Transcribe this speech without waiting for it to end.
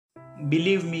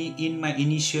Believe me, in my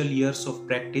initial years of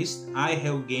practice, I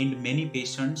have gained many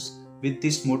patients with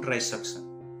this motorized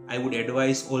suction. I would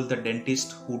advise all the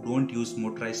dentists who don't use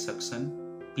motorized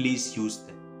suction, please use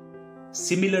them.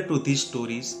 Similar to these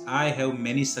stories, I have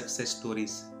many success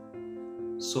stories.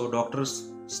 So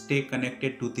doctors, stay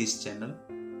connected to this channel.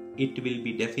 It will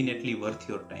be definitely worth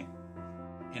your time.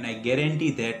 And I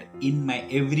guarantee that in my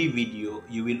every video,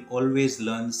 you will always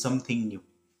learn something new.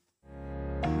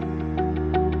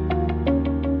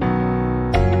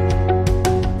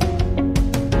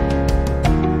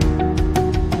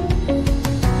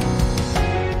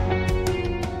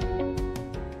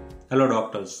 Hello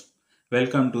doctors,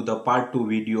 welcome to the part 2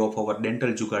 video of our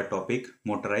Dental JUGAAD topic,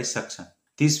 motorized suction.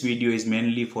 This video is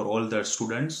mainly for all the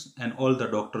students and all the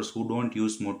doctors who don't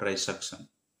use motorized suction.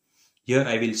 Here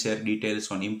I will share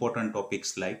details on important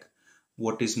topics like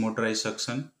what is motorized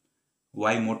suction,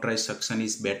 why motorized suction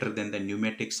is better than the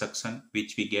pneumatic suction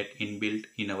which we get inbuilt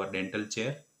in our dental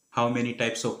chair, how many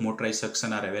types of motorized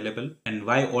suction are available, and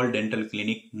why all dental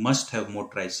clinic must have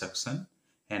motorized suction,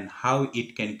 and how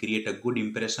it can create a good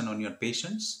impression on your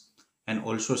patients and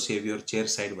also save your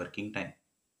chair-side working time.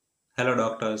 Hello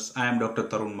doctors, I am Dr.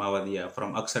 Tarun Mavadia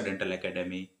from Akshar Dental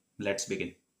Academy. Let's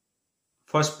begin.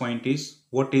 First point is,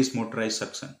 what is motorized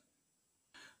suction?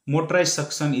 Motorized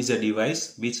suction is a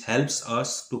device which helps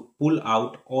us to pull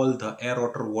out all the air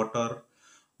or water,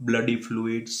 bloody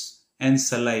fluids and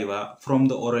saliva from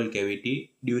the oral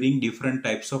cavity during different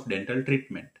types of dental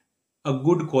treatment. A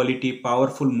good quality,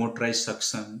 powerful motorized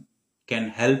suction can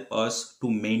help us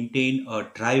to maintain a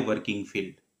dry working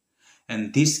field,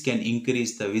 and this can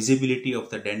increase the visibility of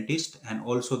the dentist and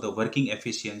also the working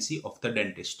efficiency of the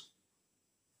dentist.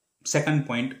 Second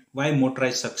point, why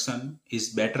motorized suction is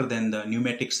better than the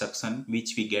pneumatic suction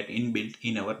which we get inbuilt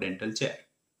in our dental chair.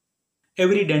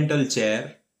 Every dental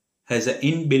chair has an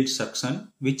inbuilt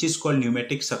suction which is called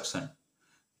pneumatic suction.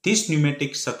 This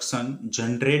pneumatic suction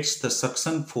generates the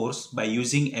suction force by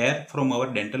using air from our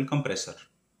dental compressor.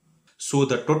 So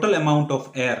the total amount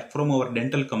of air from our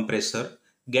dental compressor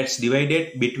gets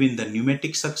divided between the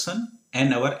pneumatic suction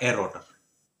and our air rotor.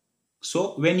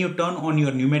 So when you turn on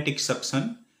your pneumatic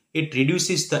suction, it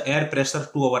reduces the air pressure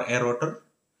to our air rotor,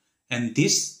 and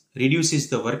this reduces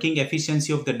the working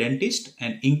efficiency of the dentist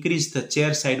and increase the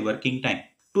chair side working time.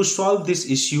 To solve this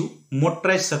issue,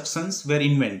 motorized suctions were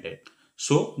invented.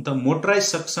 So the motorized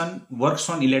suction works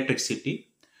on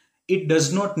electricity. It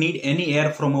does not need any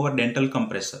air from our dental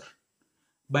compressor.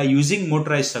 By using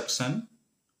motorized suction,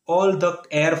 all the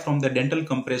air from the dental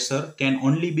compressor can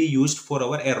only be used for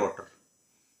our air rotor.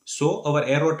 So our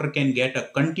air rotor can get a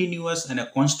continuous and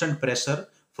a constant pressure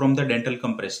from the dental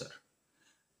compressor.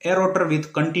 Air rotor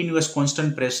with continuous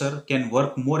constant pressure can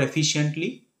work more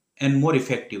efficiently and more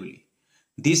effectively.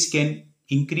 This can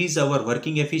increase our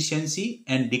working efficiency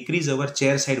and decrease our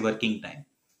chair side working time.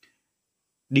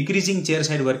 Decreasing chair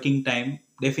side working time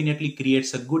definitely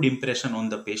creates a good impression on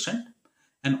the patient,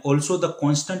 and also the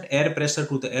constant air pressure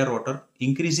to the air rotor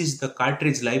increases the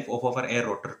cartridge life of our air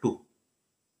rotor too.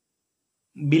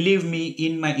 Believe me,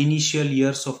 in my initial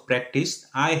years of practice,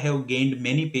 I have gained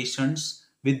many patients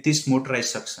with this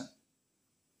motorized suction.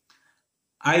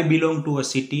 I belong to a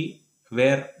city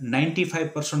where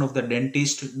 95% of the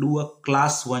dentists do a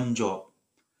class 1 job.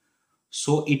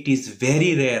 So it is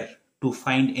very rare to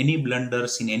find any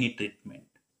blunders in any treatment,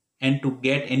 and to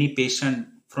get any patient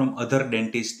from other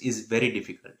dentists is very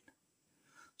difficult.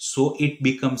 So it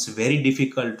becomes very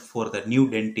difficult for the new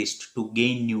dentist to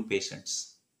gain new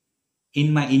patients.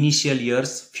 In my initial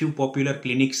years, few popular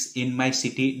clinics in my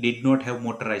city did not have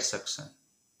motorized suction.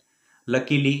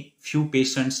 Luckily, few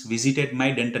patients visited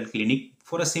my dental clinic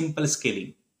for a simple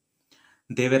scaling.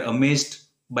 They were amazed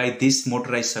by this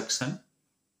motorized suction,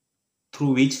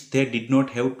 through which they did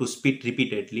not have to spit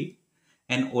repeatedly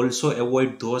and also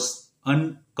avoid those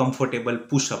uncomfortable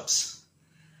push-ups.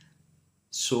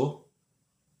 So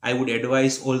I would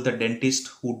advise all the dentists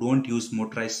who don't use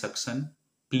motorized suction,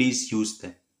 please use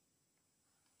them.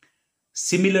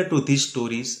 Similar to these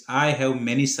stories, I have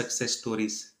many success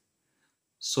stories.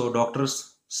 So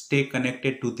doctors, stay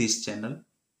connected to this channel.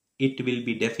 It will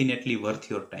be definitely worth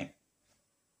your time.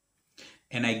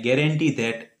 And I guarantee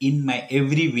that in my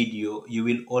every video, you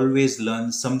will always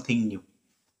learn something new.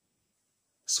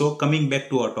 So coming back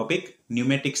to our topic,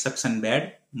 pneumatic suction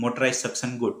bad, motorized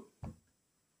suction good.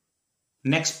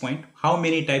 Next point, how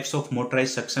many types of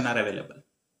motorized suction are available?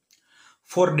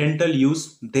 For dental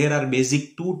use, there are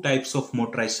basic 2 types of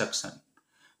motorized suction.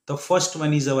 The first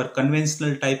one is our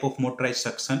conventional type of motorized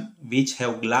suction, which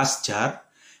have glass jar,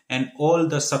 and all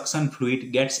the suction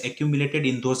fluid gets accumulated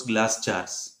in those glass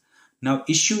jars. Now,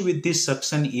 issue with this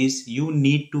suction is you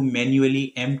need to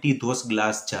manually empty those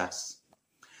glass jars.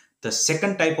 The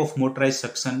second type of motorized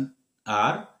suction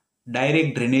are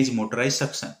direct drainage motorized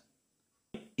suction.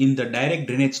 In the direct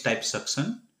drainage type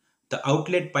suction, the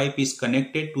outlet pipe is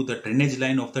connected to the drainage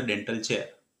line of the dental chair.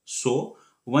 So,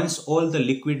 once all the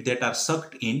liquid that are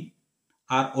sucked in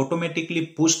are automatically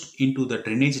pushed into the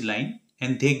drainage line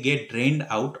and they get drained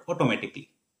out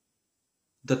automatically.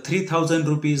 The 3000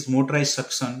 rupees motorized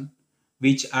suction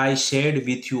which I shared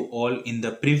with you all in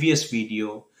the previous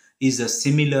video is a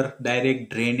similar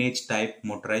direct drainage type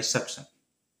motorized suction.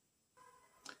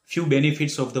 Few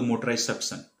benefits of the motorized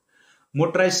suction.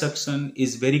 Motorized suction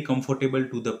is very comfortable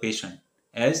to the patient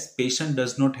as patient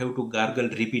does not have to gargle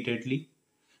repeatedly.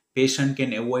 Patient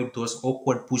can avoid those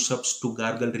awkward push-ups to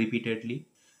gargle repeatedly.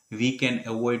 We can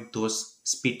avoid those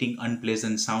spitting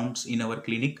unpleasant sounds in our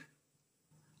clinic.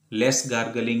 Less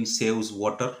gargling saves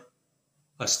water.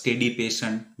 A steady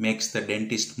patient makes the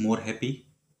dentist more happy.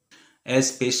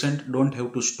 As patient don't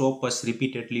have to stop us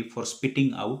repeatedly for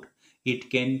spitting out,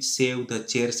 it can save the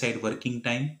chairside working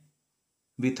time.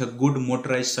 With a good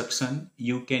motorized suction,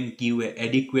 you can give an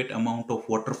adequate amount of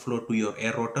water flow to your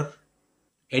air rotor.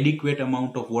 Adequate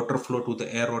amount of water flow to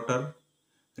the air rotor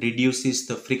reduces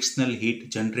the frictional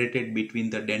heat generated between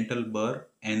the dental burr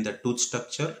and the tooth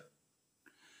structure,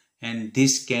 and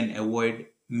this can avoid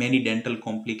many dental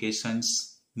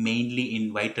complications, mainly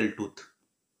in vital tooth.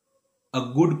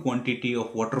 A good quantity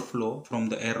of water flow from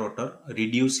the air rotor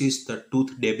reduces the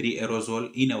tooth debris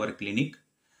aerosol in our clinic.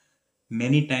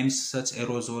 Many times such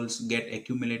aerosols get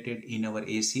accumulated in our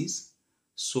ACs,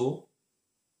 so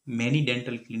many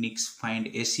dental clinics find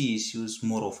AC issues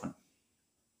more often.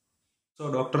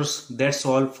 So doctors, that's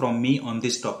all from me on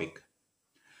this topic.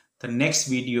 The next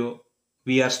video,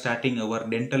 we are starting our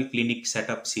dental clinic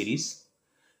setup series,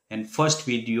 and first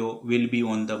video will be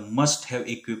on the must-have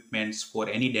equipments for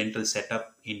any dental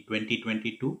setup in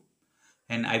 2022,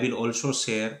 and I will also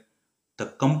share the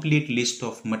complete list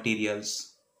of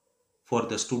materials for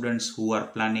the students who are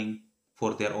planning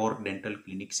for their own dental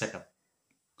clinic setup.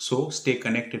 So stay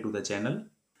connected to the channel.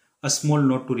 A small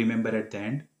note to remember at the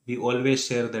end, we always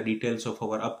share the details of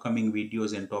our upcoming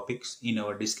videos and topics in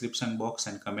our description box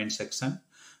and comment section.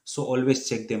 So always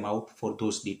check them out for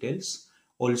those details.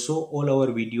 Also, all our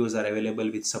videos are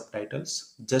available with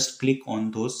subtitles. Just click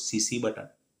on those CC button.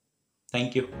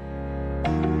 Thank you.